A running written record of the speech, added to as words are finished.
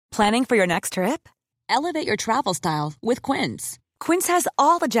Planning for your next trip? Elevate your travel style with Quince. Quince has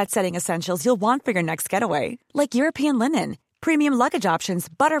all the jet-setting essentials you'll want for your next getaway, like European linen, premium luggage options,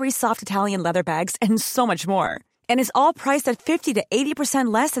 buttery soft Italian leather bags, and so much more. And is all priced at 50 to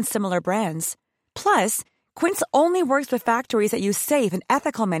 80% less than similar brands. Plus, Quince only works with factories that use safe and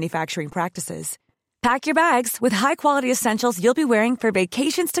ethical manufacturing practices. Pack your bags with high-quality essentials you'll be wearing for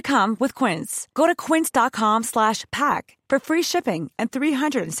vacations to come with Quince. Go to quince.com/pack for free shipping and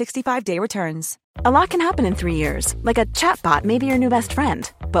 365-day returns. A lot can happen in 3 years, like a chatbot may be your new best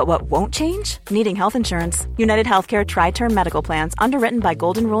friend. But what won't change? Needing health insurance. United Healthcare Tri-Term Medical Plans, underwritten by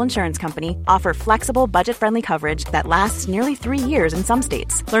Golden Rule Insurance Company, offer flexible, budget-friendly coverage that lasts nearly 3 years in some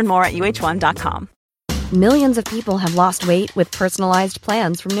states. Learn more at uh1.com. Millions of people have lost weight with personalized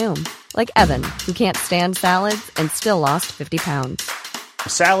plans from Noom. Like Evan, who can't stand salads and still lost 50 pounds.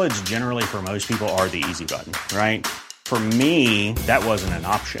 Salads generally for most people are the easy button, right? For me, that wasn't an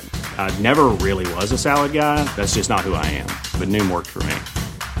option. I never really was a salad guy. That's just not who I am. But Noom worked for me.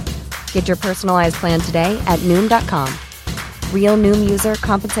 Get your personalized plan today at Noom.com. Real Noom user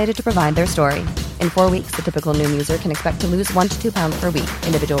compensated to provide their story. In 4 weeks, the typical Noom user can expect to lose 1 to 2 pounds per week.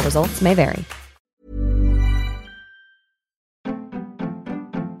 Individual results may vary.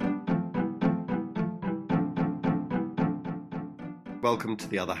 Welcome to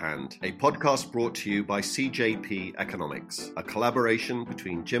The Other Hand, a podcast brought to you by CJP Economics, a collaboration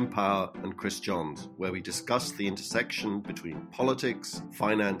between Jim Power and Chris Johns, where we discuss the intersection between politics,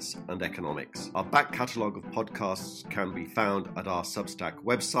 finance, and economics. Our back catalogue of podcasts can be found at our Substack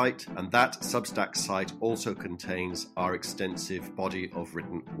website, and that Substack site also contains our extensive body of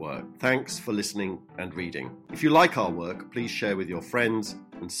written work. Thanks for listening and reading. If you like our work, please share with your friends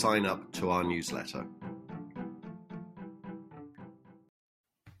and sign up to our newsletter.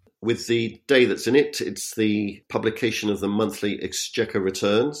 With the day that's in it, it's the publication of the monthly Exchequer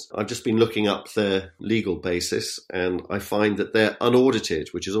returns. I've just been looking up their legal basis, and I find that they're unaudited,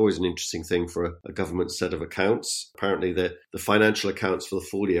 which is always an interesting thing for a government set of accounts. Apparently, the financial accounts for the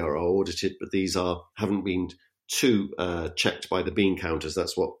full year are audited, but these haven't been too checked by the bean counters.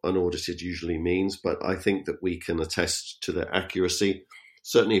 That's what unaudited usually means, but I think that we can attest to their accuracy.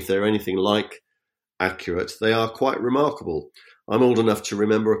 Certainly, if they're anything like accurate, they are quite remarkable. I'm old enough to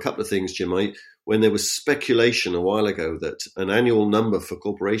remember a couple of things, Jim. When there was speculation a while ago that an annual number for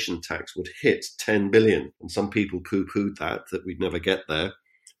corporation tax would hit 10 billion, and some people poo-pooed that we'd never get there.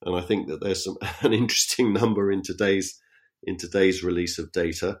 And I think that there's an interesting number in today's release of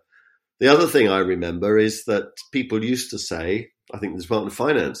data. The other thing I remember is that people used to say, I think the Department of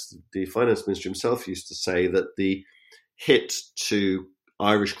Finance, the finance minister himself used to say that the hit to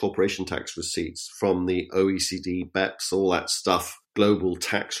Irish corporation tax receipts from the OECD, BEPS, all that stuff, global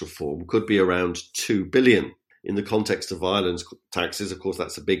tax reform, could be around 2 billion. In the context of Ireland's taxes, of course,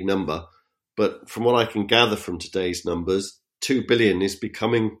 that's a big number. But from what I can gather from today's numbers, 2 billion is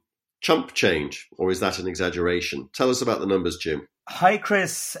becoming chump change, or is that an exaggeration? Tell us about the numbers, Jim. Hi,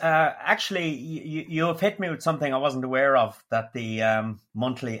 Chris. Actually, you have hit me with something I wasn't aware of, that the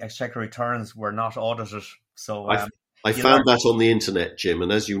monthly Exchequer returns were not audited. So I found that on the internet, Jim,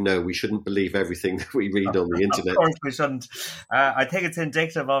 and as you know, we shouldn't believe everything that we read on the internet. Of course we shouldn't. I think it's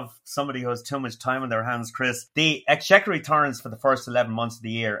indicative of somebody who has too much time on their hands, Chris. The Exchequer returns for the first 11 months of the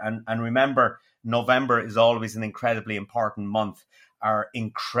year, and remember, November is always an incredibly important month, are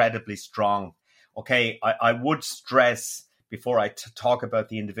incredibly strong. Okay, I would stress, before I talk about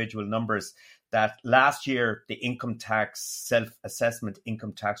the individual numbers, that last year, the income tax, self-assessment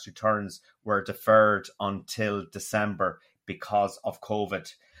income tax returns were deferred until December because of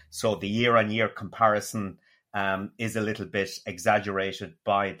COVID. So the year-on-year comparison is a little bit exaggerated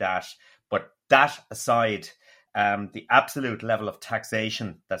by that. But that aside, the absolute level of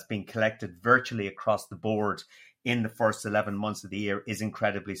taxation that's being collected virtually across the board in the first 11 months of the year is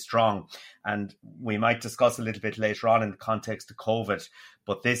incredibly strong. And we might discuss a little bit later on in the context of COVID,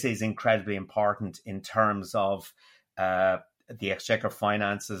 but this is incredibly important in terms of the Exchequer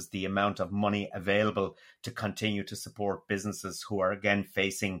finances, the amount of money available to continue to support businesses who are again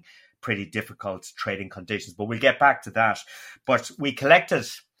facing pretty difficult trading conditions. But we'll get back to that. But we collected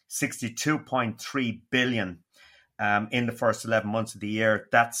 62.3 billion in the first 11 months of the year.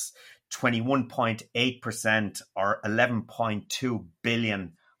 That's 21.8% or 11.2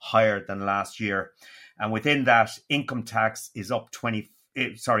 billion higher than last year. And within that, income tax is up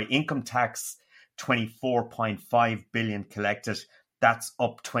 24.5 billion collected. That's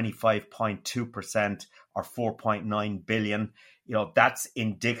up 25.2% or 4.9 billion. You know, that's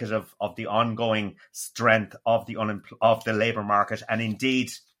indicative of the ongoing strength of the labour market. And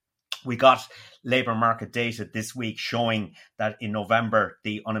indeed, We got labour market data this week showing that in November,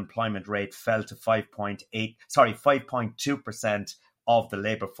 the unemployment rate fell to 5.2% of the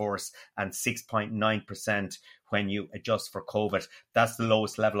labour force and 6.9% when you adjust for COVID. That's the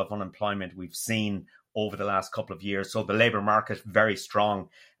lowest level of unemployment we've seen over the last couple of years. So the labour market, very strong,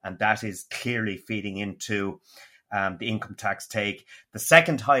 and that is clearly feeding into the income tax take. The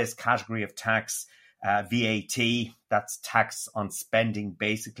second highest category of tax, VAT, that's tax on spending,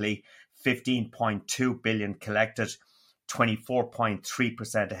 basically 15.2 billion collected,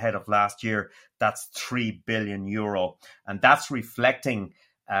 24.3% ahead of last year. That's 3 billion euro. And that's reflecting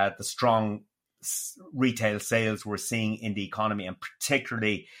the strong retail sales we're seeing in the economy, and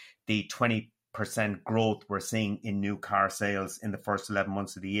particularly the 20% growth we're seeing in new car sales in the first 11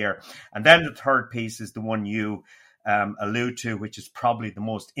 months of the year. And then the third piece is the one you allude to, which is probably the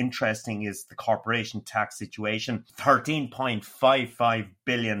most interesting, is the corporation tax situation. 13.55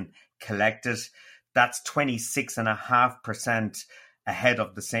 billion collected. That's 26.5% ahead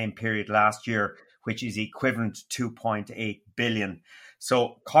of the same period last year, which is equivalent to 2.8 billion.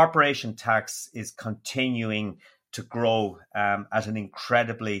 So corporation tax is continuing to grow at an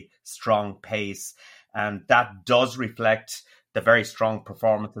incredibly strong pace. And that does reflect the very strong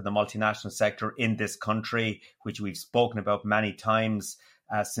performance of the multinational sector in this country, which we've spoken about many times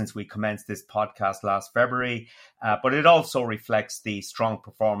since we commenced this podcast last February. But it also reflects the strong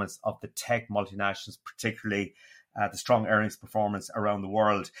performance of the tech multinationals, particularly the strong earnings performance around the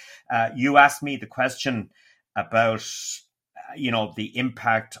world. You asked me the question about, the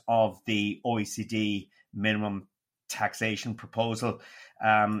impact of the OECD minimum taxation proposal.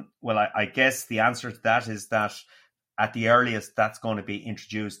 Well, I guess the answer to that is that at the earliest, that's going to be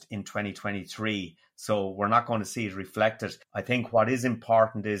introduced in 2023. So we're not going to see it reflected. I think what is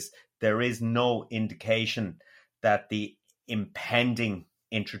important is there is no indication that the impending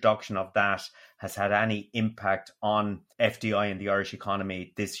introduction of that has had any impact on FDI in the Irish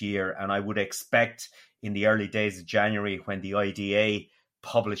economy this year. And I would expect in the early days of January, when the IDA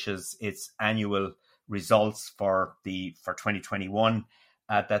publishes its annual results for 2021,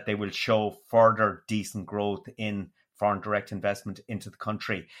 that they will show further decent growth in foreign direct investment into the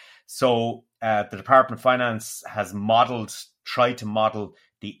country. So the Department of Finance has tried to model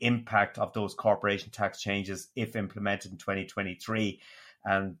the impact of those corporation tax changes if implemented in 2023.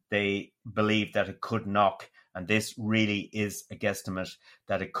 And they believe that it could knock, and this really is a guesstimate,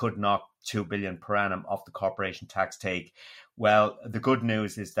 that it could knock 2 billion per annum off the corporation tax take. Well, the good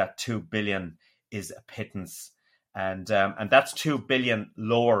news is that 2 billion is a pittance. And that's 2 billion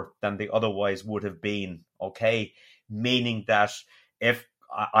lower than they otherwise would have been, okay? Meaning that and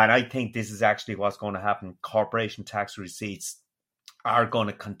I think this is actually what's going to happen, corporation tax receipts are going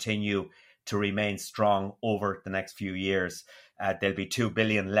to continue to remain strong over the next few years. They'll be 2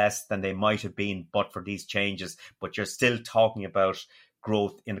 billion less than they might have been but for these changes, but you're still talking about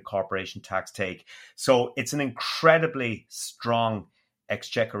growth in the corporation tax take. So it's an incredibly strong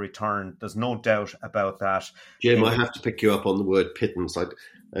exchequer return. There's no doubt about that. Jim, I have to pick you up on the word pittance. I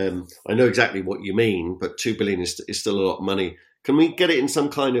know exactly what you mean, but 2 billion is still a lot of money. Can we get it in some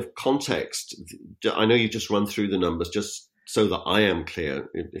kind of context? I know you just run through the numbers, just so that I am clear,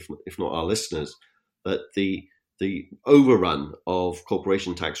 if not our listeners, that the overrun of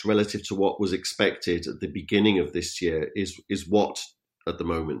corporation tax relative to what was expected at the beginning of this year is what at the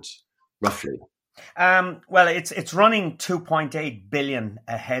moment, roughly? Well, it's running 2.8 billion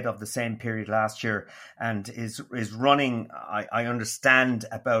ahead of the same period last year, and is running, I understand,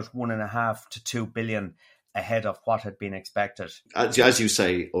 about 1.5 to 2 billion ahead of what had been expected. As you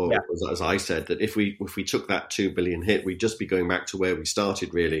say, or as I said, that if we took that 2 billion hit, we'd just be going back to where we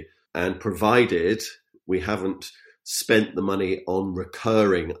started, really. And provided we haven't spent the money on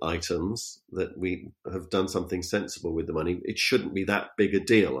recurring items, that we have done something sensible with the money, it shouldn't be that big a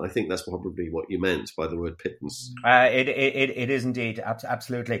deal. I think that's probably what you meant by the word pittance. It is indeed,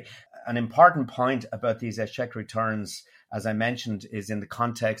 absolutely. An important point about these exchequer returns, as I mentioned, is in the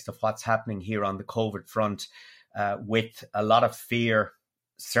context of what's happening here on the COVID front, with a lot of fear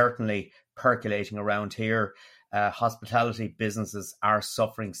certainly percolating around here. Hospitality businesses are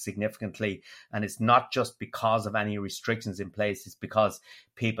suffering significantly, and it's not just because of any restrictions in place, it's because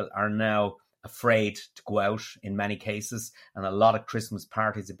people are now afraid to go out in many cases, and a lot of Christmas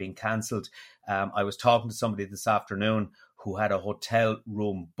parties have been cancelled. I was talking to somebody this afternoon who had a hotel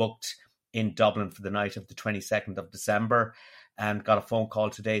room booked in Dublin for the night of the 22nd of December and got a phone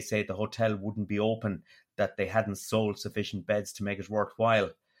call today saying the hotel wouldn't be open, that they hadn't sold sufficient beds to make it worthwhile.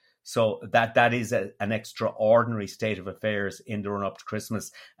 So that is an extraordinary state of affairs in the run-up to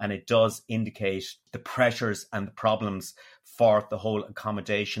Christmas, and it does indicate the pressures and the problems for the whole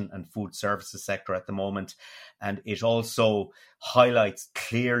accommodation and food services sector at the moment. And it also highlights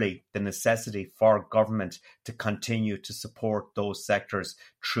clearly the necessity for government to continue to support those sectors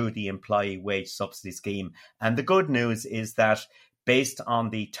through the employee wage subsidy scheme. And the good news is that based on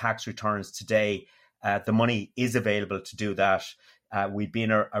the tax returns today, the money is available to do that. We'd be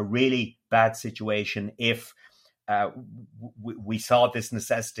in a really bad situation if we saw this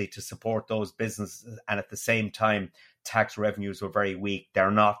necessity to support those businesses and at the same time tax revenues were very weak. They're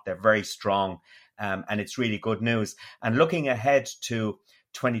not. They're very strong. And it's really good news. And looking ahead to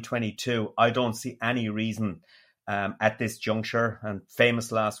 2022, I don't see any reason at this juncture, and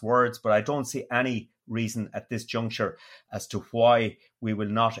famous last words, but I don't see any reason at this juncture as to why we will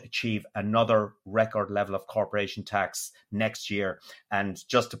not achieve another record level of corporation tax next year. And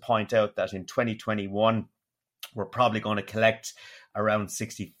just to point out that in 2021, we're probably going to collect around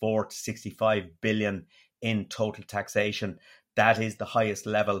 64 to 65 billion in total taxation. That is the highest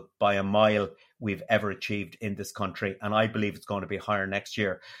level by a mile we've ever achieved in this country. And I believe it's going to be higher next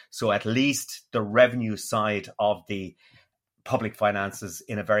year. So at least the revenue side of the public finances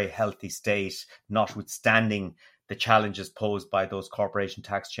in a very healthy state, notwithstanding the challenges posed by those corporation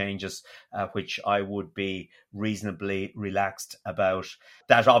tax changes, which I would be reasonably relaxed about.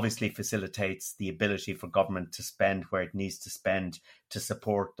 That obviously facilitates the ability for government to spend where it needs to spend to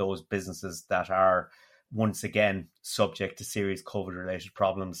support those businesses that are once again subject to serious COVID-related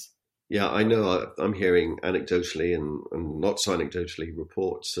problems. Yeah, I know. I'm hearing anecdotally and not so anecdotally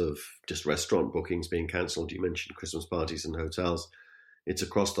reports of just restaurant bookings being cancelled. You mentioned Christmas parties and hotels. It's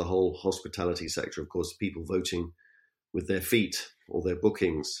across the whole hospitality sector, of course, people voting with their feet or their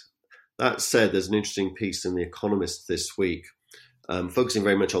bookings. That said, there's an interesting piece in The Economist this week, focusing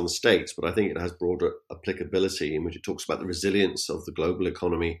very much on the States, but I think it has broader applicability, in which it talks about the resilience of the global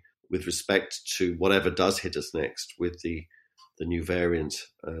economy with respect to whatever does hit us next with the new variant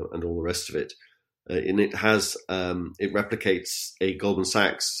and all the rest of it. And it replicates a Goldman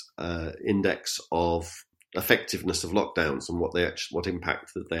Sachs index of effectiveness of lockdowns and what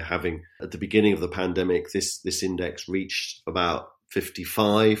impact that they're having. At the beginning of the pandemic, this index reached about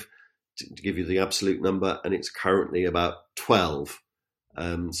 55, to give you the absolute number, and it's currently about 12.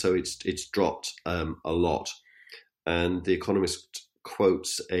 So it's dropped a lot. And The Economist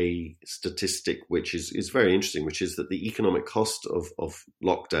quotes a statistic which is very interesting, which is that the economic cost of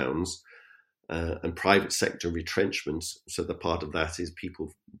lockdowns and private sector retrenchments, so the part of that is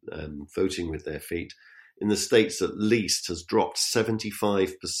people voting with their feet, in the States at least has dropped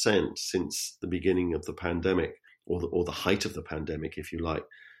 75% since the beginning of the pandemic, or the height of the pandemic, if you like,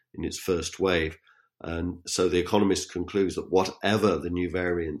 in its first wave. And so The Economist concludes that whatever the new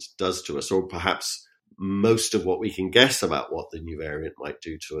variant does to us, or perhaps most of what we can guess about what the new variant might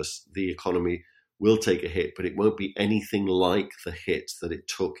do to us, the economy will take a hit, but it won't be anything like the hit that it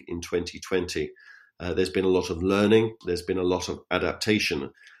took in 2020. There's been a lot of learning. There's been a lot of adaptation.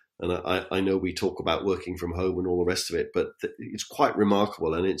 And I know we talk about working from home and all the rest of it, but it's quite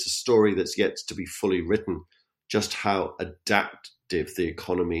remarkable. And it's a story that's yet to be fully written, just how adaptive the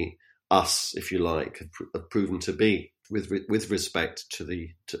economy, us, if you like, have proven to be with respect to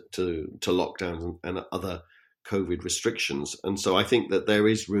lockdowns and other COVID restrictions. And so I think that there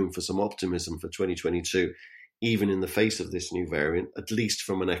is room for some optimism for 2022, even in the face of this new variant, at least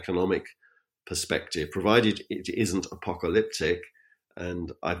from an economic perspective, provided it isn't apocalyptic.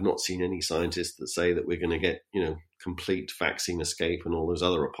 And I've not seen any scientists that say that we're going to get, complete vaccine escape and all those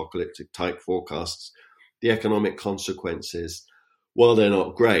other apocalyptic type forecasts. The economic consequences, while they're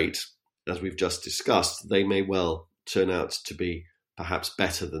not great, as we've just discussed, they may well turn out to be perhaps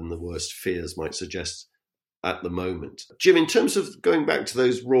better than the worst fears might suggest at the moment. Jim, in terms of going back to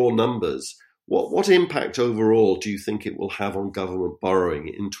those raw numbers, what impact overall do you think it will have on government borrowing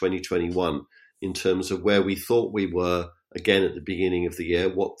in 2021 in terms of where we thought we were again at the beginning of the year,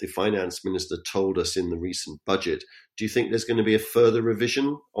 what the finance minister told us in the recent budget? Do you think there's going to be a further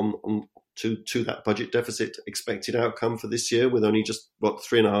revision to that budget deficit expected outcome for this year with only just,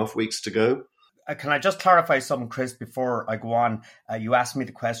 3.5 weeks to go? Can I just clarify something, Chris, before I go on? You asked me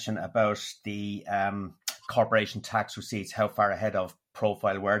the question about the corporation tax receipts, how far ahead of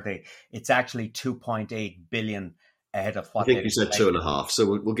profile were they? It's actually 2.8 billion ahead of what I think you said 2.5, so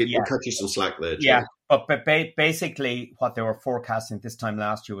we'll cut you some slack there, Jim. Yeah, but basically what they were forecasting this time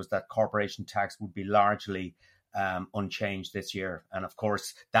last year was that corporation tax would be largely unchanged this year. And of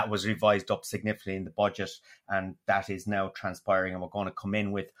course, that was revised up significantly in the budget, and that is now transpiring, and we're going to come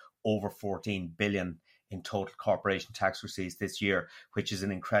in with over 14 billion in total corporation tax receipts this year, which is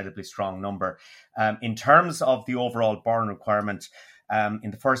an incredibly strong number. In terms of the overall borrowing requirement, in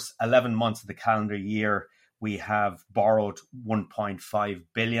the first 11 months of the calendar year, we have borrowed 1.5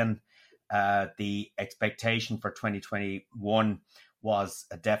 billion. The expectation for 2021 was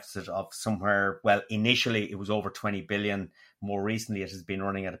a deficit of somewhere, well, initially it was over 20 billion. More recently, it has been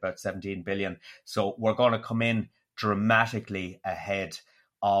running at about 17 billion. So we're going to come in dramatically ahead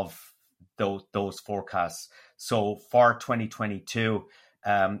of those forecasts. So for 2022,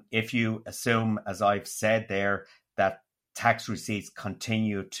 if you assume, as I've said there, that tax receipts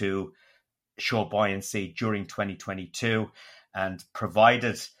continue to show buoyancy during 2022, and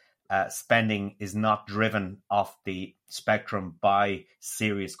provided spending is not driven off the spectrum by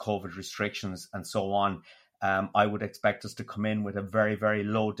serious COVID restrictions and so on, I would expect us to come in with a very, very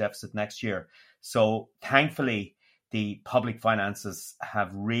low deficit next year. So thankfully, the public finances have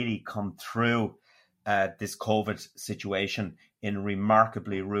really come through this COVID situation in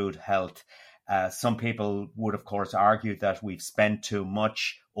remarkably rude health. Some people would, of course, argue that we've spent too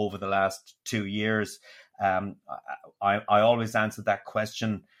much over the last 2 years. I always answer that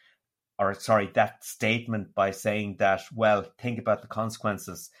question, that statement by saying that, well, think about the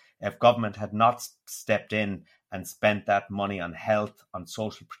consequences. If government had not stepped in and spent that money on health, on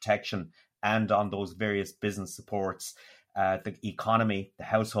social protection, and on those various business supports, the economy, the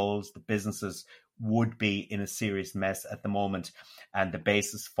households, the businesses would be in a serious mess at the moment, and the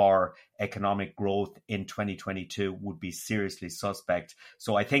basis for economic growth in 2022 would be seriously suspect.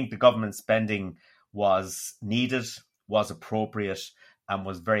 So I think the government spending was needed, was appropriate, and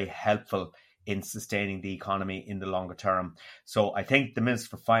was very helpful in sustaining the economy in the longer term. So I think the Minister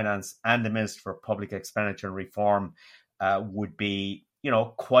for Finance and the Minister for Public Expenditure and Reform would be,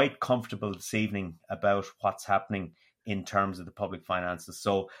 quite comfortable this evening about what's happening in terms of the public finances.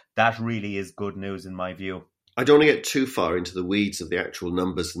 So that really is good news in my view. I don't want to get too far into the weeds of the actual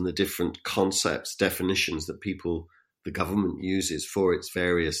numbers and the different concepts, definitions that the government uses for its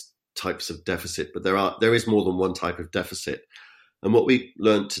various types of deficit, but there is more than one type of deficit. And what we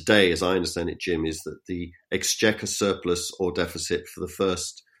learned today, as I understand it, Jim, is that the exchequer surplus or deficit for the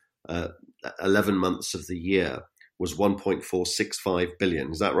first 11 months of the year was 1.465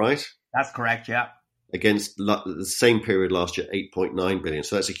 billion. Is that right? That's correct, yeah. Against the same period last year, 8.9 billion.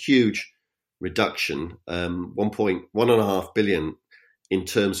 So that's a huge reduction, 1.5 billion in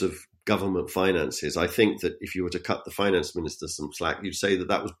terms of government finances. I think that if you were to cut the finance minister some slack, you'd say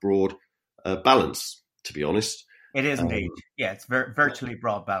that was broad balance, to be honest. It is indeed. Yeah, it's virtually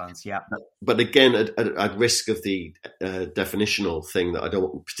broad balance, yeah. But again, at risk of the definitional thing that I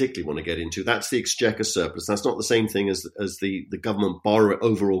don't particularly want to get into, that's the exchequer surplus. That's not the same thing as the government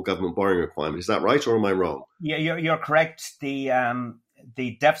overall government borrowing requirement. Is that right, or am I wrong? Yeah, you're correct. The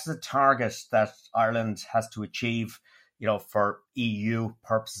deficit target that Ireland has to achieve, for EU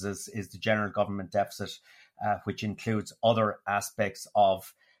purposes, is the general government deficit, which includes other aspects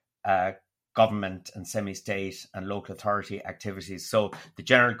of government and semi-state and local authority activities. So the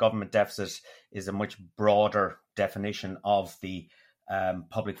general government deficit is a much broader definition of the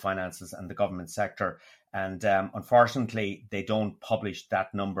public finances and the government sector. And unfortunately, they don't publish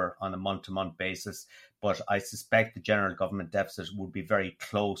that number on a month-to-month basis. But I suspect the general government deficit would be very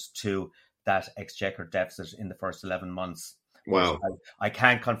close to that exchequer deficit in the first 11 months. Wow. I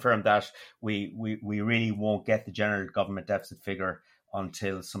can't confirm that. We really won't get the general government deficit figure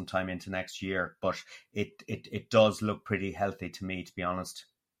until sometime into next year, but it does look pretty healthy to me, to be honest.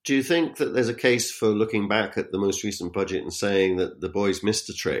 Do you think that there's a case for looking back at the most recent budget and saying that the boys missed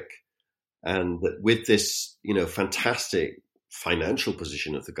a trick, and that with this, fantastic financial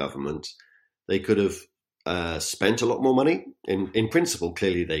position of the government, they could have spent a lot more money? In principle,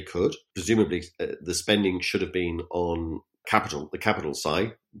 clearly they could. Presumably, the spending should have been on the capital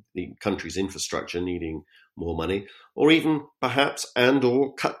side, the country's infrastructure needing more money, or even perhaps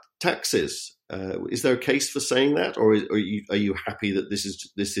or cut taxes. Is there a case for saying that, or are you happy that this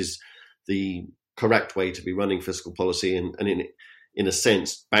is the correct way to be running fiscal policy and in a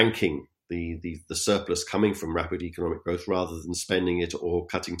sense banking the surplus coming from rapid economic growth rather than spending it or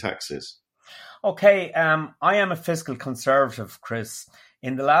cutting taxes? Okay, I am a fiscal conservative, Chris.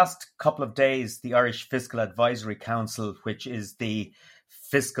 In the last couple of days, the Irish Fiscal Advisory Council, which is the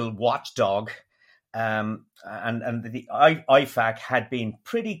fiscal watchdog, and the IFAC had been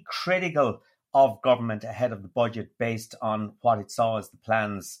pretty critical of government ahead of the budget based on what it saw as the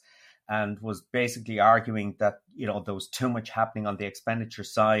plans, and was basically arguing that there was too much happening on the expenditure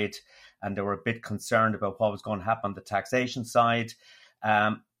side, and they were a bit concerned about what was going to happen on the taxation side.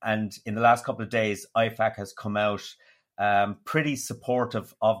 And in the last couple of days, IFAC has come out pretty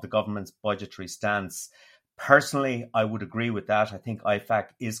supportive of the government's budgetary stance. Personally, I would agree with that. I think IFAC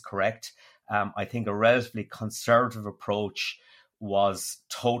is correct. I think a relatively conservative approach was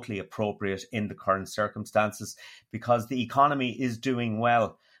totally appropriate in the current circumstances because the economy is doing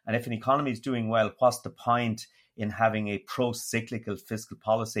well. And if an economy is doing well, what's the point in having a pro-cyclical fiscal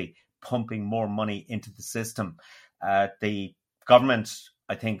policy pumping more money into the system? The government,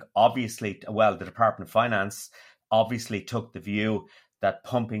 I think, obviously, the Department of Finance obviously took the view that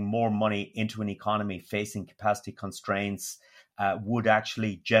pumping more money into an economy facing capacity constraints would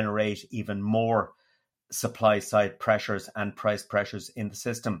actually generate even more supply side pressures and price pressures in the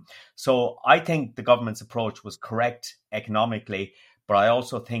system. So I think the government's approach was correct economically, but I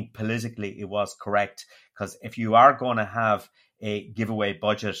also think politically it was correct, because if you are going to have a giveaway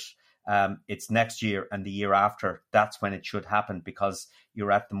budget, it's next year and the year after. That's when it should happen, because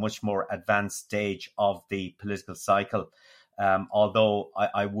you're at the much more advanced stage of the political cycle. Although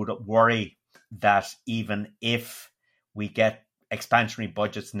I would worry that even if we get expansionary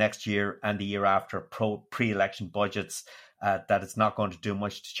budgets next year and the year after, pre-election budgets, that it's not going to do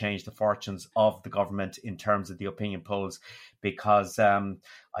much to change the fortunes of the government in terms of the opinion polls, because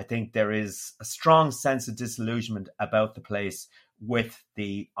I think there is a strong sense of disillusionment about the place with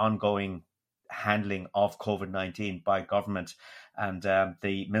the ongoing handling of COVID-19 by government. And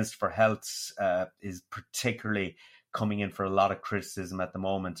the Minister for Health is particularly coming in for a lot of criticism at the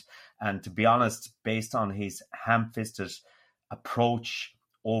moment. And to be honest, based on his ham-fisted approach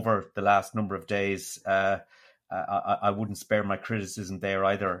over the last number of days, I wouldn't spare my criticism there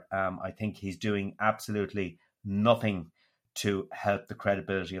either. I think he's doing absolutely nothing to help the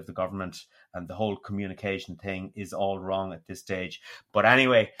credibility of the government, and the whole communication thing is all wrong at this stage. But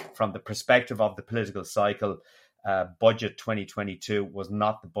anyway, from the perspective of the political cycle, budget 2022 was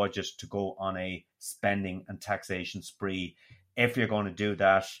not the budget to go on a spending and taxation spree. If you're going to do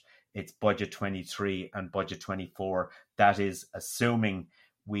that, it's budget 23 and budget 24. That is assuming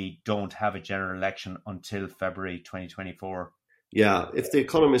we don't have a general election until February 2024. Yeah, if The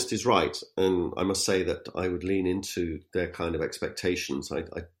Economist is right, and I must say that I would lean into their kind of expectations. I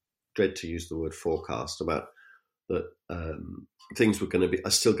dread to use the word forecast about that things are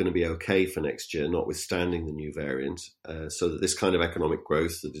still going to be okay for next year, notwithstanding the new variant, so that this kind of economic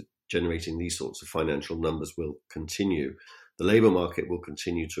growth that is generating these sorts of financial numbers will continue. The labour market will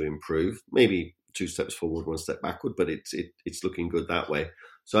continue to improve, maybe 2 steps forward, 1 step backward, but it's looking good that way.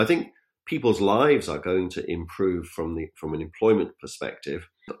 So I think people's lives are going to improve from an employment perspective.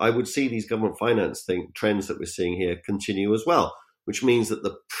 I would see these government finance trends that we're seeing here continue as well, which means that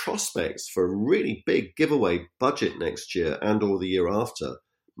the prospects for a really big giveaway budget next year and or the year after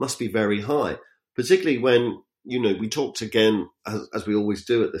must be very high, particularly when, we talked again, as we always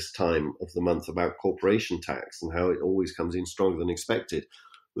do at this time of the month, about corporation tax and how it always comes in stronger than expected.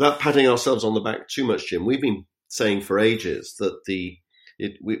 Without patting ourselves on the back too much, Jim, we've been saying for ages that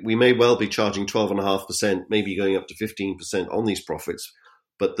we may well be charging 12.5%, maybe going up to 15% on these profits,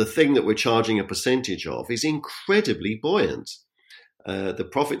 but the thing that we're charging a percentage of is incredibly buoyant. The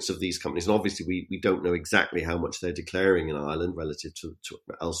profits of these companies, and obviously we don't know exactly how much they're declaring in Ireland relative to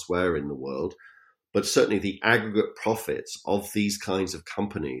elsewhere in the world, but certainly the aggregate profits of these kinds of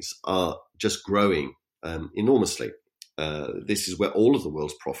companies are just growing enormously. This is where all of the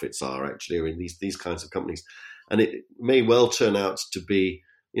world's profits are in these kinds of companies. And it may well turn out to be,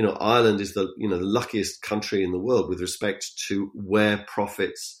 Ireland is the luckiest country in the world with respect to where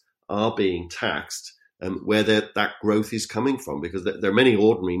profits are being taxed and where that growth is coming from, because there are many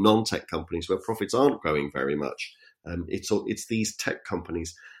ordinary non-tech companies where profits aren't growing very much. It's these tech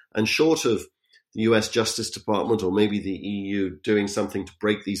companies. And short of the US Justice Department or maybe the EU doing something to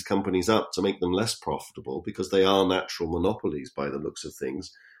break these companies up to make them less profitable, because they are natural monopolies by the looks of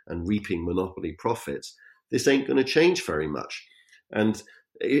things and reaping monopoly profits, this ain't going to change very much. And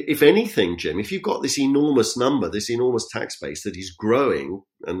if anything, Jim, if you've got this enormous number, this enormous tax base that is growing,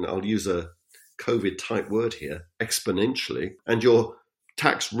 and I'll use a COVID type word here, exponentially, and your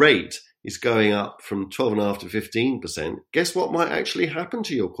tax rate is going up from 12.5% to 15%, guess what might actually happen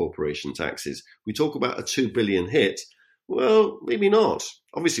to your corporation taxes? We talk about a 2 billion hit. Well, maybe not.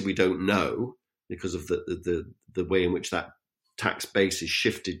 Obviously, we don't know because of the way in which that tax base is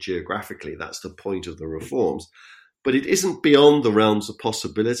shifted geographically. That's the point of the reforms. But it isn't beyond the realms of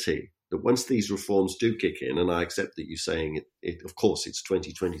possibility that once these reforms do kick in, and I accept that you're saying it of course, it's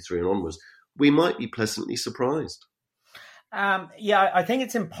 2023 and onwards, we might be pleasantly surprised. I think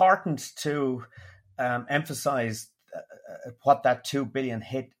it's important to emphasize what that 2 billion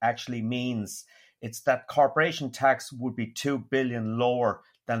hit actually means. It's that corporation tax would be 2 billion lower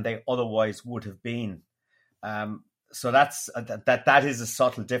than they otherwise would have been. So that's that is a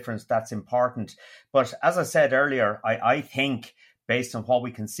subtle difference that's important. But as I said earlier, I think based on what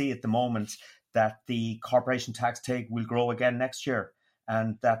we can see at the moment, that the corporation tax take will grow again next year,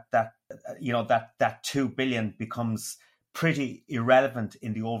 and that $2 billion becomes pretty irrelevant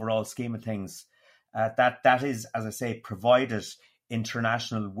in the overall scheme of things. That is, as I say, provided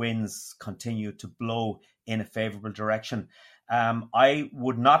international winds continue to blow in a favourable direction. I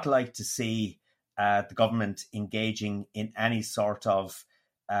would not like to see the government engaging in any sort of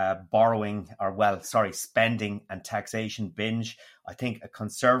spending and taxation binge. I think a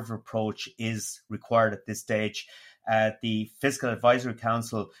conservative approach is required at this stage. The Fiscal Advisory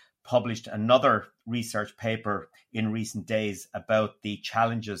Council published another research paper in recent days about the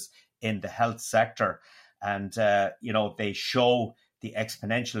challenges in the health sector. And, they show the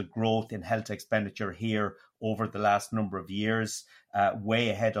exponential growth in health expenditure here over the last number of years, way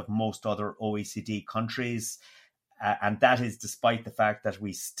ahead of most other OECD countries. And that is despite the fact that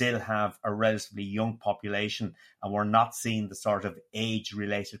we still have a relatively young population and we're not seeing the sort of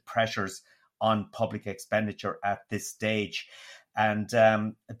age-related pressures on public expenditure at this stage. And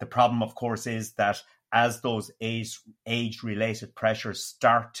the problem, of course, is that as those age-related pressures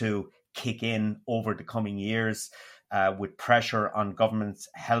start to kick in over the coming years, with pressure on government's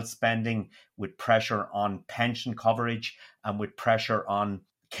health spending, with pressure on pension coverage, and with pressure on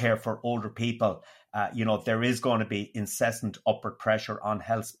care for older people, there is going to be incessant upward pressure on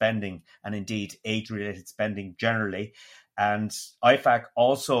health spending and indeed age-related spending generally. And IFAC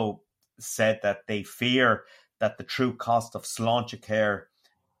also said that they fear that the true cost of sláinte care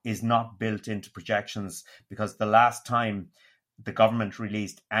is not built into projections, because the last time the government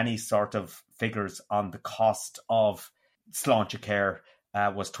released any sort of figures on the cost of sláinte care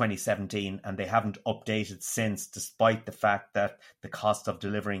was 2017, and they haven't updated since, despite the fact that the cost of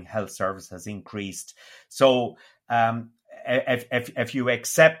delivering health service has increased. So if you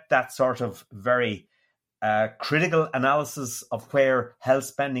accept that sort of very critical analysis of where health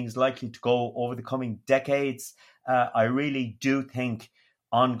spending is likely to go over the coming decades, I really do think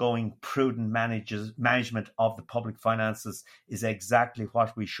ongoing prudent management of the public finances is exactly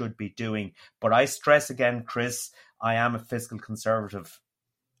what we should be doing. But I stress again, Chris, I am a fiscal conservative.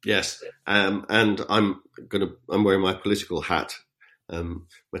 Yes, and I'm wearing my political hat,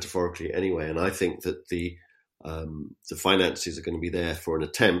 metaphorically anyway, and I think that the finances are going to be there for an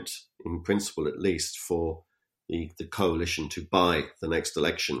attempt, in principle at least, for the coalition to buy the next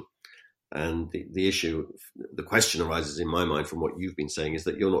election. And the question arises in my mind from what you've been saying is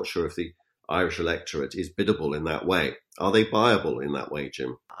that you're not sure if the Irish electorate is biddable in that way. Are they buyable in that way,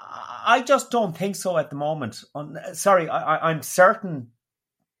 Jim? I just don't think so at the moment. I'm certain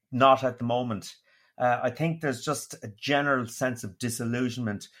not at the moment. I think there's just a general sense of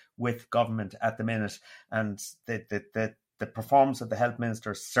disillusionment with government at the minute, and the performance of the health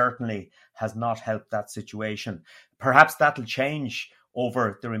minister certainly has not helped that situation. Perhaps that'll change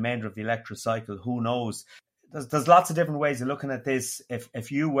over the remainder of the electoral cycle. Who knows? There's lots of different ways of looking at this.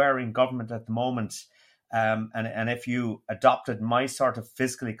 If you were in government at the moment, and if you adopted my sort of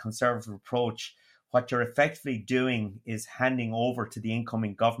fiscally conservative approach, what you're effectively doing is handing over to the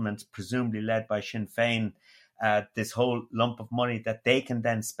incoming government, presumably led by Sinn Féin, this whole lump of money that they can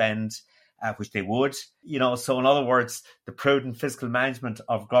then spend, which they would. So in other words, the prudent fiscal management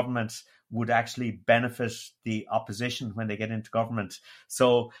of government would actually benefit the opposition when they get into government.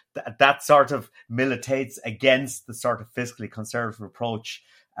 So that sort of militates against the sort of fiscally conservative approach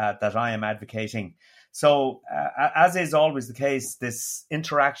that I am advocating. So as is always the case, this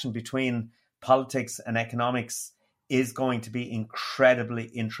interaction between politics and economics is going to be incredibly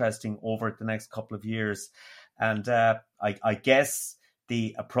interesting over the next couple of years. And I guess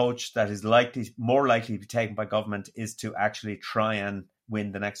the approach that is more likely to be taken by government is to actually try and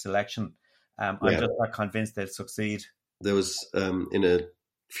win the next election. I'm just not convinced they'll succeed. There was, in a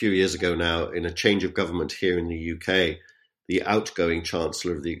few years ago now, in a change of government here in the UK, the outgoing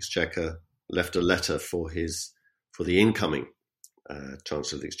Chancellor of the Exchequer left a letter for the incoming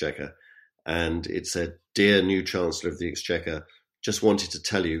Chancellor of the Exchequer. And it said, "Dear new Chancellor of the Exchequer, just wanted to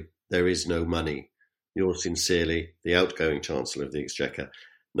tell you there is no money. Yours sincerely, the outgoing Chancellor of the Exchequer."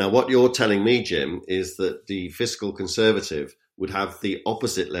 Now, what you're telling me, Jim, is that the fiscal conservative would have the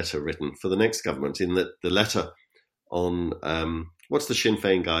opposite letter written for the next government, in that the letter on, what's the Sinn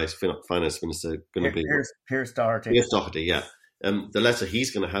Féin guy's finance minister going to be? Pierce Doherty. Pierce Doherty, yeah. The letter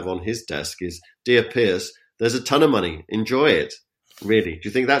he's going to have on his desk is, "Dear Pierce, there's a ton of money. Enjoy it." Really? Do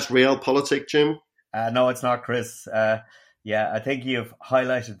you think that's real politics, Jim? No, it's not, Chris. Yeah, I think you've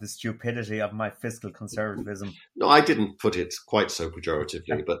highlighted the stupidity of my fiscal conservatism. No, I didn't put it quite so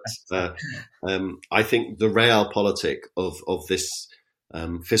pejoratively, but I think the realpolitik of this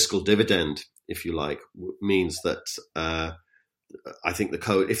fiscal dividend, if you like, means that I think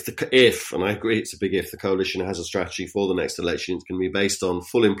if, and I agree it's a big if, the coalition has a strategy for the next election, it's going to be based on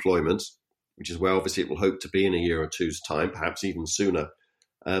full employment, which is where obviously it will hope to be in a year or two's time, perhaps even sooner,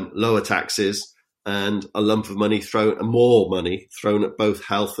 lower taxes, and a lump of money more money thrown at both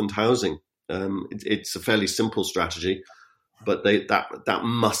health and housing. It's a fairly simple strategy, but that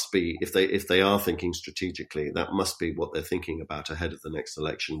must be, if they are thinking strategically, that must be what they're thinking about ahead of the next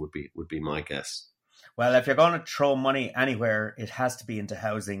election. Would be my guess. Well, if you're going to throw money anywhere, it has to be into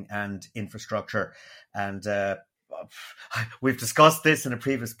housing and infrastructure. And we've discussed this in a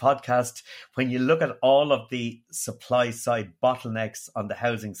previous podcast. When you look at all of the supply side bottlenecks on the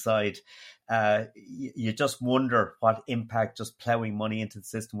housing side, you just wonder what impact just ploughing money into the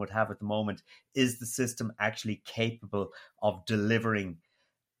system would have at the moment. Is the system actually capable of delivering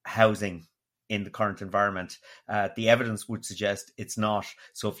housing in the current environment? The evidence would suggest it's not.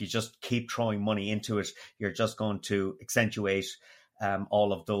 So if you just keep throwing money into it, you're just going to accentuate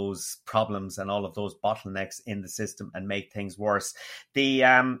all of those problems and all of those bottlenecks in the system and make things worse.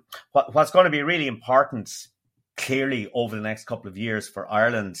 What's going to be really important, clearly, over the next couple of years for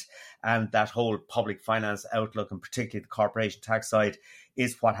Ireland and that whole public finance outlook, and particularly the corporation tax side,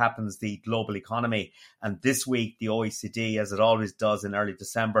 is what happens the global economy. And this week, the OECD, as it always does in early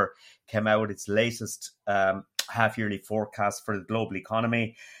December, came out with its latest half-yearly forecast for the global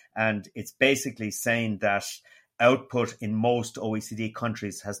economy. And it's basically saying that output in most OECD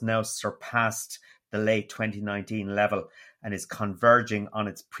countries has now surpassed the late 2019 level and is converging on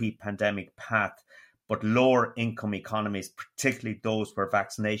its pre-pandemic path. But lower income economies, particularly those where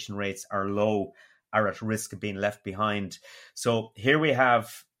vaccination rates are low, are at risk of being left behind. So here we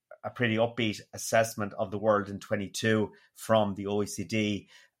have a pretty upbeat assessment of the world in 22 from the OECD,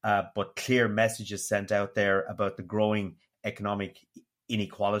 but clear messages sent out there about the growing economic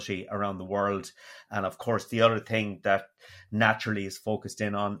inequality around the world. And of course, the other thing that naturally is focused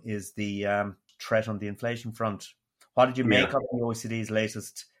in on is the threat on the inflation front. What did you make of the OECD's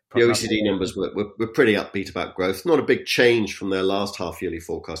latest? The OECD numbers were pretty upbeat about growth. Not a big change from their last half-yearly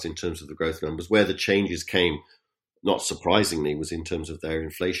forecast in terms of the growth numbers. Where the changes came, not surprisingly, was in terms of their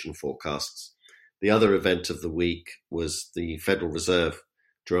inflation forecasts. The other event of the week was the Federal Reserve,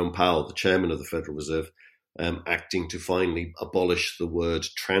 Jerome Powell, the chairman of the Federal Reserve, acting to finally abolish the word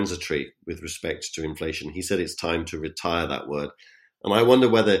transitory with respect to inflation. He said it's time to retire that word. And I wonder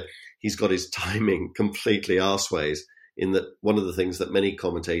whether he's got his timing completely arseways, in that one of the things that many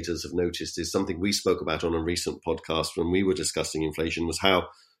commentators have noticed is something we spoke about on a recent podcast when we were discussing inflation, was how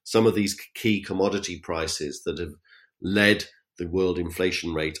some of these key commodity prices that have led the world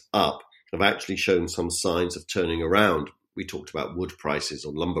inflation rate up have actually shown some signs of turning around. We talked about wood prices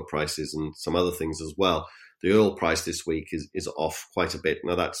or lumber prices and some other things as well. The oil price this week is off quite a bit.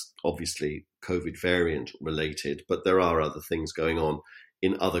 Now, that's obviously COVID variant related, but there are other things going on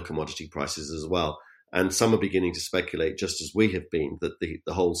in other commodity prices as well. And some are beginning to speculate, just as we have been, that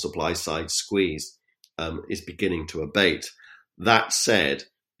the whole supply side squeeze is beginning to abate. That said,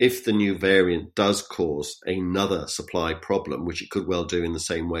 if the new variant does cause another supply problem, which it could well do in the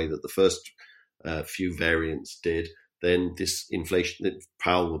same way that the first few variants did, then this inflation,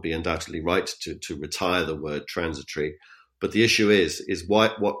 Powell will be undoubtedly right to retire the word transitory. But the issue is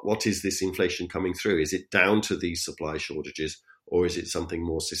what is this inflation coming through? Is it down to these supply shortages, or is it something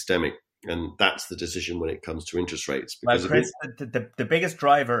more systemic? And that's the decision when it comes to interest rates. Because Chris, the biggest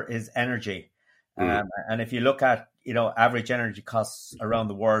driver is energy. And if you look at, average energy costs around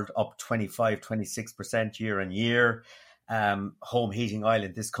the world up 26% year on year. Home heating oil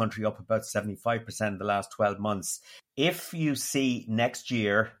in this country up about 75% in the last 12 months. If you see next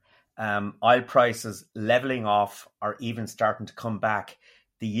year oil prices leveling off or even starting to come back,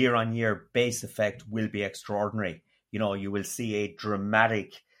 the year-on-year base effect will be extraordinary. You will see a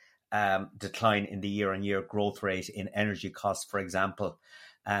dramatic decline in the year-on-year growth rate in energy costs, for example.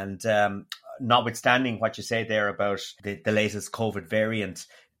 And notwithstanding what you say there about the latest COVID variant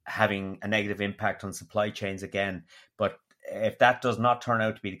having a negative impact on supply chains again, but if that does not turn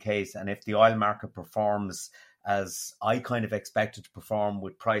out to be the case, and if the oil market performs as I kind of expect it to perform,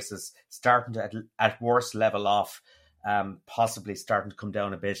 with prices starting to at worst level off, possibly starting to come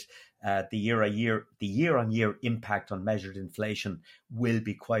down a bit, the year-on-year impact on measured inflation will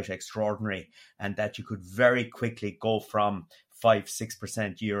be quite extraordinary, and that you could very quickly go from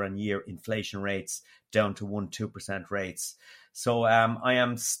 5-6% year-on-year inflation rates down to 1-2% rates. So I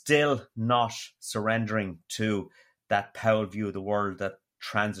am still not surrendering to that Powell view of the world that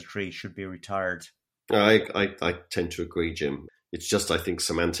transitory should be retired? I tend to agree, Jim. It's just, I think,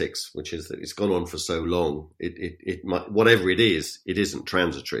 semantics, which is that it's gone on for so long. It might, whatever it isn't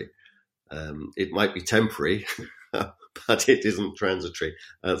transitory. It might be temporary, but it isn't transitory.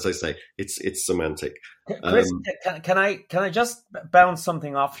 As I say, it's semantic. Chris, can I just bounce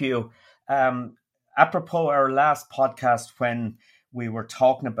something off you? Apropos our last podcast, when we were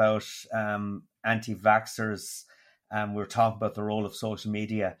talking about anti-vaxxers, we were talking about the role of social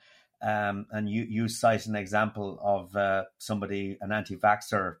media. And you cite an example of somebody, an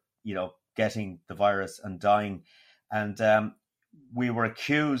anti-vaxxer, getting the virus and dying. And we were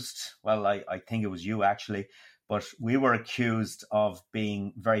accused, well, I think it was you actually, but we were accused of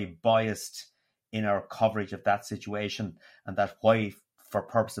being very biased in our coverage of that situation, and that why, for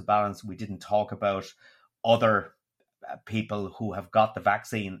purpose of balance, we didn't talk about other people who have got the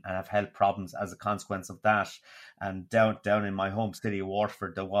vaccine and have health problems as a consequence of that. And down in my home city of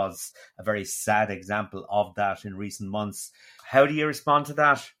Waterford, there was a very sad example of that in recent months. How do you respond to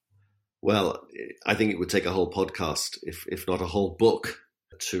that? Well, I think it would take a whole podcast, if not a whole book,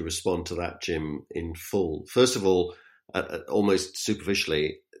 to respond to that, Jim, in full. First of all, almost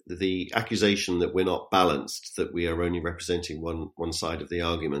superficially, the accusation that we're not balanced, that we are only representing one side of the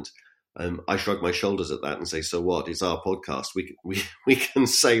argument, I shrug my shoulders at that and say, so what? It's our podcast. We can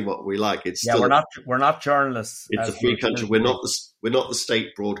say what we like. It's still, we're not journalists. It's a free country. We're not the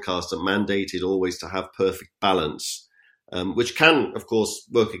state broadcaster mandated always to have perfect balance, which can, of course,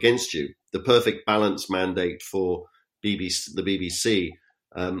 work against you. The perfect balance mandate for the BBC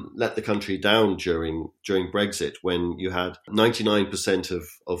let the country down during Brexit, when you had 99%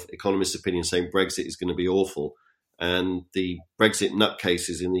 of economists' opinion saying Brexit is going to be awful. And the Brexit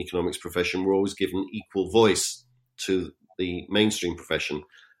nutcases in the economics profession were always given equal voice to the mainstream profession.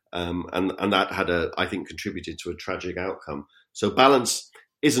 And that had, I think, contributed to a tragic outcome. So balance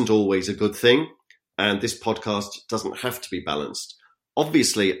isn't always a good thing. And this podcast doesn't have to be balanced.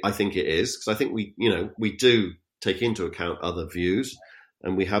 Obviously, I think it is, because I think we do take into account other views.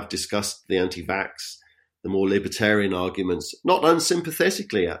 And we have discussed the anti-vax, the more libertarian arguments, not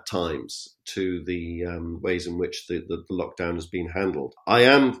unsympathetically at times, to the ways in which the lockdown has been handled. I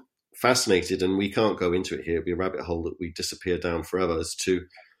am fascinated, and we can't go into it here, it'd be a rabbit hole that we disappear down forever, as to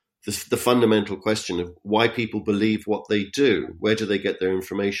the fundamental question of why people believe what they do. Where do they get their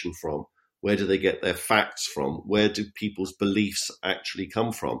information from? Where do they get their facts from? Where do people's beliefs actually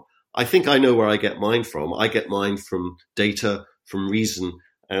come from? I think I know where I get mine from. I get mine from data, from reason,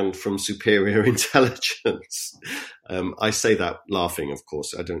 and from superior intelligence. I say that laughing, of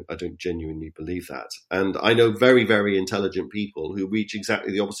course. I don't genuinely believe that. And I know very, very intelligent people who reach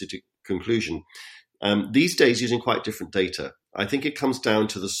exactly the opposite conclusion. These days, using quite different data. I think it comes down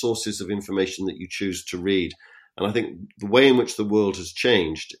to the sources of information that you choose to read. And I think the way in which the world has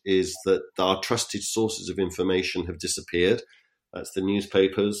changed is that our trusted sources of information have disappeared. That's the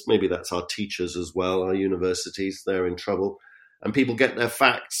newspapers. Maybe that's our teachers as well, our universities. They're in trouble. And people get their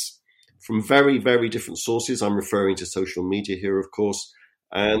facts from very, very different sources. I'm referring to social media here, of course.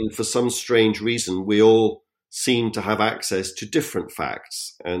 And for some strange reason, we all seem to have access to different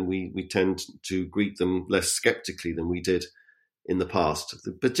facts. And we tend to greet them less skeptically than we did in the past.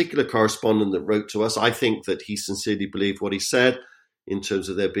 The particular correspondent that wrote to us, I think that he sincerely believed what he said in terms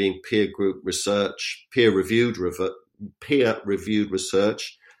of there being peer-reviewed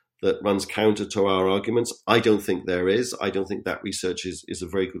research that runs counter to our arguments. I don't think there is. I don't think that research is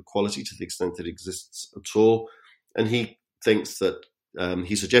of very good quality to the extent that it exists at all. And he thinks that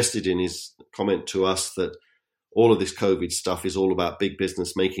he suggested in his comment to us that all of this COVID stuff is all about big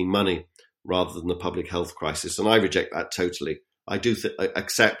business making money rather than the public health crisis. And I reject that totally. I do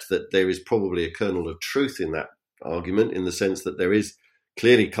accept that there is probably a kernel of truth in that argument, in the sense that there is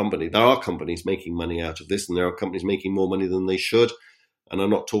clearly there are companies making money out of this, and there are companies making more money than they should. And I'm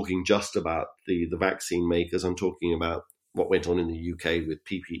not talking just about the vaccine makers. I'm talking about what went on in the UK with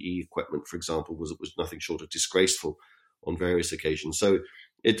PPE equipment, for example, was nothing short of disgraceful on various occasions. So,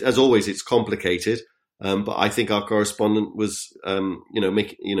 as always, it's complicated. But I think our correspondent was,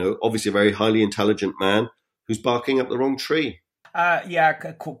 obviously a very highly intelligent man who's barking up the wrong tree.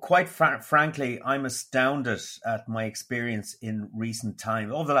 Quite frankly, I'm astounded at my experience in recent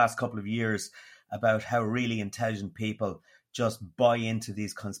time, over the last couple of years, about how really intelligent people just buy into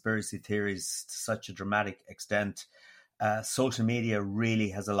these conspiracy theories to such a dramatic extent. Social media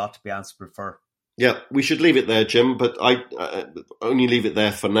really has a lot to be answerable for. Yeah, we should leave it there, Jim, but I only leave it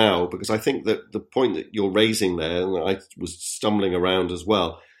there for now, because I think that the point that you're raising there, and I was stumbling around as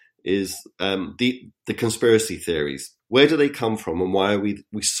well, is the conspiracy theories. Where do they come from, and why are we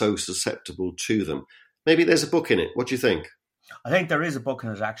so susceptible to them? Maybe there's a book in it. What do you think? I think there is a book in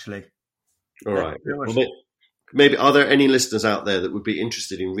it, actually. All right. Well, maybe are there any listeners out there that would be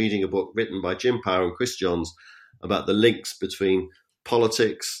interested in reading a book written by Jim Power and Chris Johns about the links between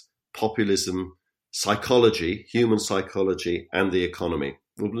politics, populism, psychology, human psychology, and the economy?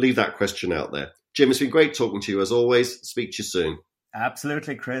 We'll leave that question out there. Jim, it's been great talking to you as always. Speak to you soon.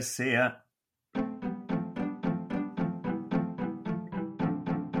 Absolutely, Chris. See ya.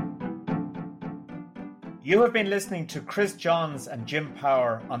 You have been listening to Chris Johns and Jim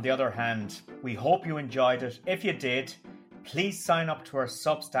Power on The Other Hand. We hope you enjoyed it. If you did, please sign up to our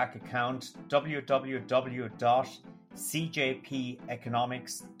Substack account,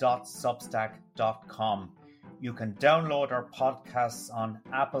 www.cjpeconomics.substack.com. You can download our podcasts on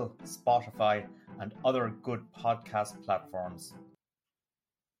Apple, Spotify, and other good podcast platforms.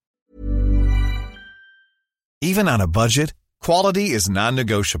 Even on a budget, quality is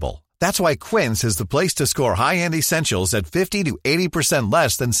non-negotiable. That's why Quince is the place to score high-end essentials at 50 to 80%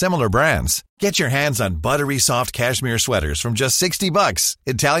 less than similar brands. Get your hands on buttery soft cashmere sweaters from just $60,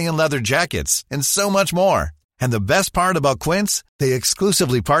 Italian leather jackets, and so much more. And the best part about Quince, they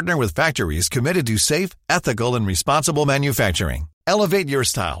exclusively partner with factories committed to safe, ethical, and responsible manufacturing. Elevate your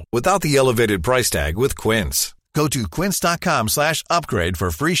style without the elevated price tag with Quince. Go to quince.com/upgrade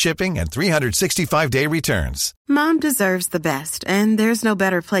for free shipping and 365-day returns. Mom deserves the best, and there's no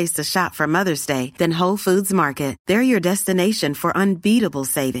better place to shop for Mother's Day than Whole Foods Market. They're your destination for unbeatable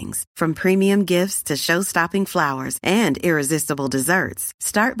savings, from premium gifts to show-stopping flowers and irresistible desserts.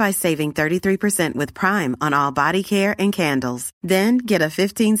 Start by saving 33% with Prime on all body care and candles. Then get a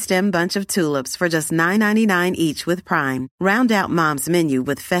 15-stem bunch of tulips for just $9.99 each with Prime. Round out Mom's menu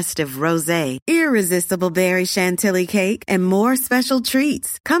with festive rosé, irresistible berry chantilly cake, and more special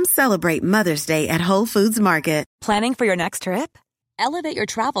treats. Come celebrate Mother's Day at Whole Foods Market. Planning for your next trip? Elevate your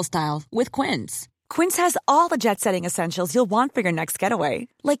travel style with Quince. Quince has all the jet-setting essentials you'll want for your next getaway,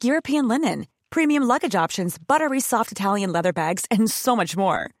 like European linen, premium luggage options, buttery soft Italian leather bags, and so much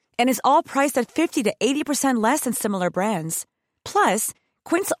more. And is all priced at 50 to 80% less than similar brands. Plus,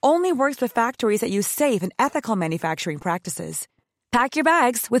 Quince only works with factories that use safe and ethical manufacturing practices. Pack your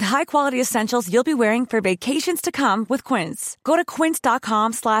bags with high-quality essentials you'll be wearing for vacations to come with Quince. Go to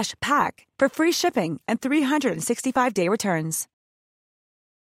quince.com/pack for free shipping and 365-day returns.